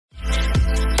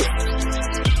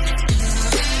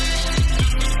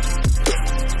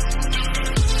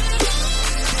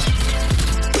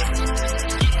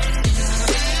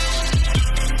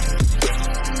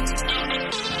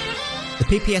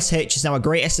PPSH is now a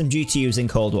great SMG to use in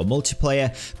Cold War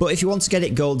multiplayer, but if you want to get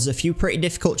it gold, there's a few pretty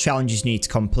difficult challenges you need to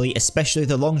complete, especially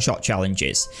the long shot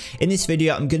challenges. In this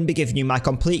video, I'm going to be giving you my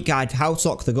complete guide for how to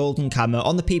lock the golden camo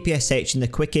on the PPSH in the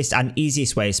quickest and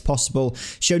easiest ways possible,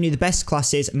 showing you the best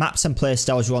classes, maps and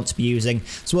playstyles you want to be using,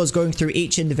 as well as going through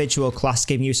each individual class,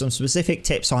 giving you some specific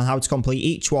tips on how to complete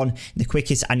each one in the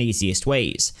quickest and easiest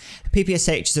ways. The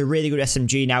PPSH is a really good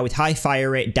SMG now with high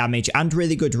fire rate, damage and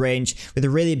really good range with a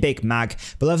really big mag,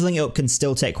 but leveling it up can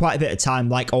still take quite a bit of time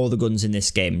like all the guns in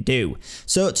this game do.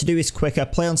 So to do this quicker,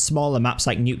 play on smaller maps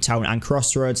like Nuketown and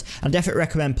Crossroads, and definitely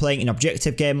recommend playing in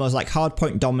objective game modes like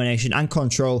Hardpoint, Domination and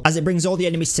Control, as it brings all the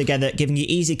enemies together, giving you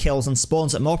easy kills and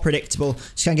spawns that are more predictable,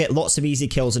 so you can get lots of easy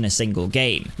kills in a single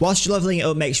game. Whilst you're leveling it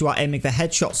up, make sure you are aiming for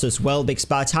headshots as well, because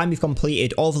by the time you've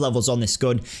completed all the levels on this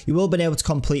gun, you will be able to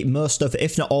complete most of,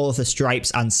 if not all of the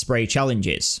stripes and spray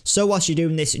challenges. So whilst you're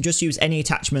doing this, just use any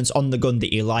attachments on the gun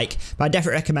that you like, but I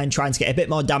definitely recommend trying to get a bit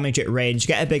more damage at range,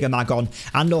 get a bigger mag on,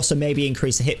 and also maybe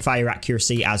increase the hip fire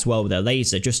accuracy as well with a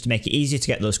laser, just to make it easier to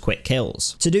get those quick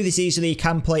kills. To do this easily, you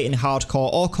can play in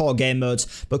hardcore or core game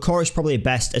modes, but core is probably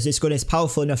best as this gun is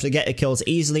powerful enough to get the kills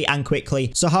easily and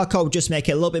quickly, so hardcore will just make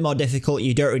it a little bit more difficult.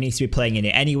 You don't really need to be playing in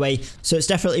it anyway, so it's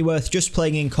definitely worth just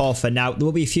playing in core for now. There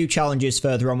will be a few challenges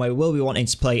further on where we will be wanting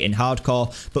to play in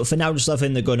hardcore, but for now just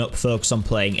leveling the gun up, focus on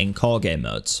playing in core game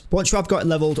modes. Once you have got it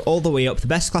leveled all the way up, the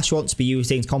best class you want to be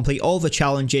using to complete all the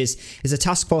challenges is the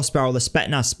Task Force Barrel, the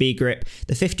Spetsnaz Speed Grip,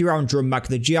 the 50 round drum mag,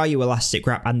 the GRU Elastic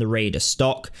Wrap and the Raider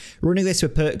stock. Running this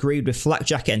with perk greed with Flak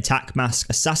Jacket and Tac Mask,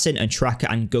 Assassin and Tracker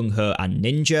and Gung Ho and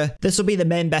Ninja. This will be the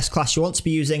main best class you want to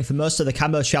be using for most of the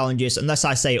camo challenges unless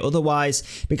I say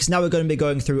otherwise, because now we're going to be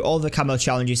going through all the camo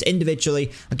challenges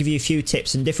individually. I'll give you a few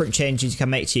tips and different changes you can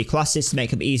make to your classes to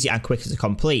make them easier and quicker to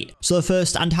complete. So the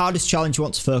first and hardest challenge you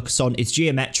want to focus on is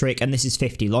Geometric, and this is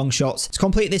 50 long shots. To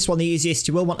complete this one the easiest,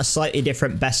 you will want a slightly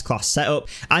different best class setup,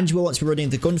 and you will want to be running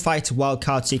the Gunfighter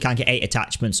wildcard so you can get 8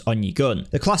 attachments on your gun.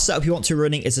 The class setup you want to be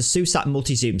running is the SUSAT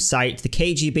multi-zoom sight, the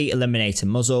KGB eliminator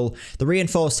muzzle, the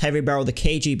reinforced heavy barrel, the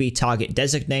KGB target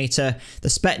designator, the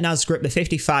Spetsnaz grip, the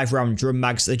 55 round drum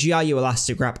mags, the GRU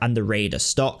elastic wrap and the Raider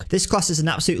stock. This class is an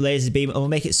absolute laser beam and will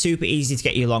make it super easy to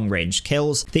get your long range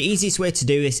kills. The easiest way to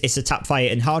do this is to tap fire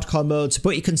in hardcore modes,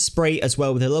 but you can spray as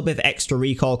well with a little bit of extra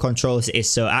recoil control as it is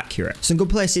so accurate. Some good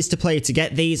places to play to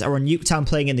get these are on Nuketown,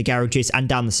 playing in the garages and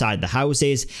down the side of the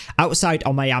houses, outside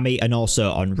on Miami and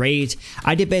also on Raid.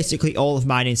 I did basically all of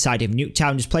mine inside of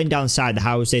Nuketown, just playing down the side of the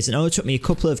houses, and it only took me a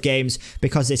couple of games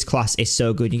because this class is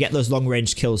so good. You get those long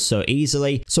range kills so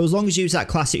easily, so as long as you use that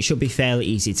class it should be fairly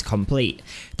easy to complete.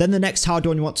 Then the next hard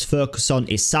one you want to focus on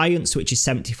is Science, which is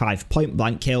 75 point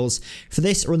blank kills. For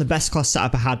this, run the best class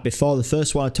setup I had before, the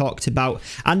first one I talked about,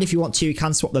 and if you want to you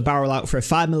can swap the barrel out for a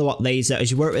 5mm laser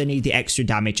as you won't really need the extra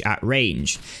damage at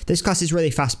range. This class is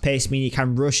really fast paced, meaning you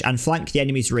can rush and flank the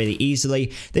enemies really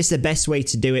easily. This is the best way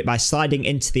to do it, by sliding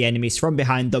into the enemies from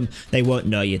behind them. They won't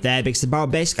know you're there because the barrel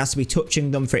basically has to be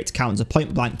touching them for it to count as a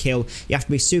point blank kill. You have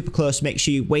to be super close, make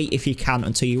sure you wait if you can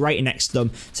until you're right next to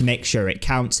them to make sure it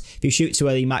counts. If you shoot too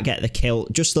early you might get the kill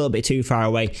just a little bit too far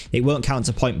away, it won't count as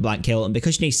a point blank kill, and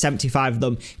because you need 75 of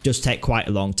them it does take quite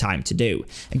a long time to do.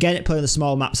 Again, playing the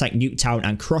small maps like Nuketown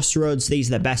and Crossroads, these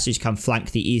are the best as you can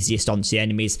flank the easiest onto the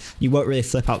enemies. You won't really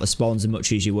flip out the spawns as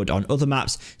much as you would on other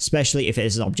maps, especially if it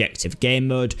is an objective game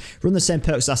mode. Run the same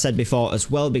perks as I said before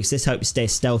as well, because this helps you stay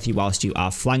stealthy whilst you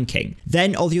are flanking.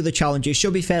 Then all the other challenges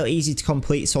should be fairly easy to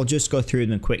complete, so I'll just go through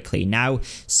them quickly now.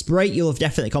 Spray, you'll have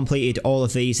definitely completed all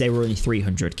of these, they were only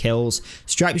 300 kills.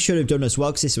 Stripe you should have done as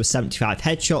well because this was 75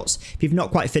 headshots. If you've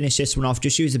not quite finished this one off,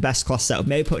 just use the best class setup,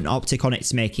 maybe put an optic on it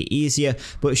to make it easier,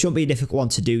 but it shouldn't be a difficult one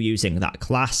to do using that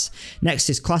class. Next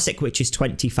is Classic, which is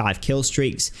 25 kill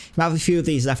streaks. You might have a few of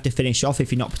these left to finish off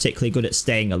if you're not particularly good at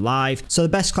staying alive, so the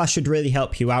best class should really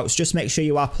help you out. So just make sure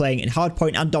you are playing in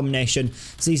Hardpoint and Domination,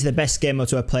 so these are the best game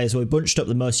modes where players will be bunched up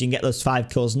the most, so you can get those 5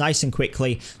 kills nice and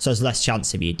quickly, so there's less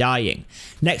chance of you dying.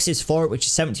 Next is Floor, which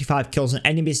is 75 kills on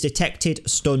enemies detected,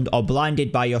 stunned or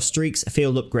blinded by your streaks,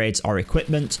 field upgrades or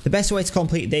equipment. The best way to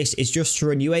complete this is just to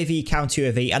run UAV, counter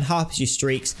UAV and harp as your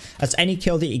streaks, as any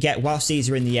kill that you get whilst these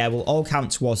are in the air will all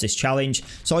count towards this challenge.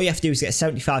 So all you have to do is get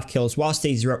 75 kills whilst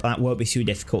these are up, and that won't be too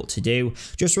difficult to do.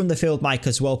 Just run the field mic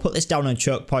as well, put this down on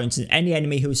choke points, and any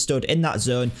enemy who is stood in that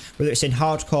zone, whether it's in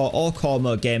hardcore or core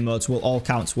mode game modes, will all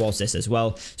count towards this as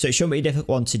well. So it shouldn't be a difficult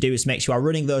one to do, is make sure you are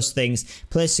running those things,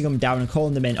 placing them down and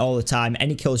calling them in all the time.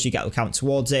 Any kills you get will count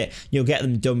towards it, you'll get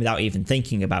them done without even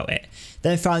thinking about it.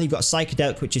 Then finally you've got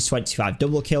Psychedelic, which is 25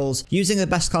 double kills. Using the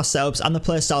best class setups and the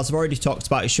playstyles I've already talked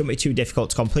about, it shouldn't be too difficult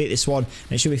to complete this one,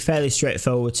 and it should be fairly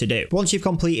straightforward to do. Once you've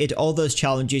completed all those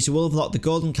challenges, you will have unlocked the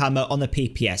golden camo on the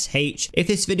PPSH. If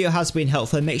this video has been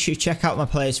helpful, make sure you check out my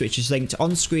playlist which is linked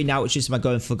on screen now, which is my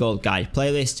Going for Gold guide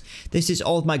playlist. This is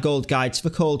all of my gold guides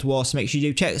for Cold War, so make sure you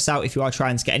do check this out if you are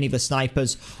trying to get any of the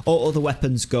snipers or other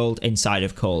weapons gold inside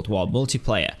of Cold War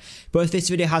multiplayer. But if this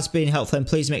video has been helpful, then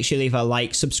please make sure you leave a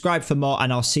like, subscribe for more,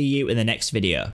 and I'll see you in the next video.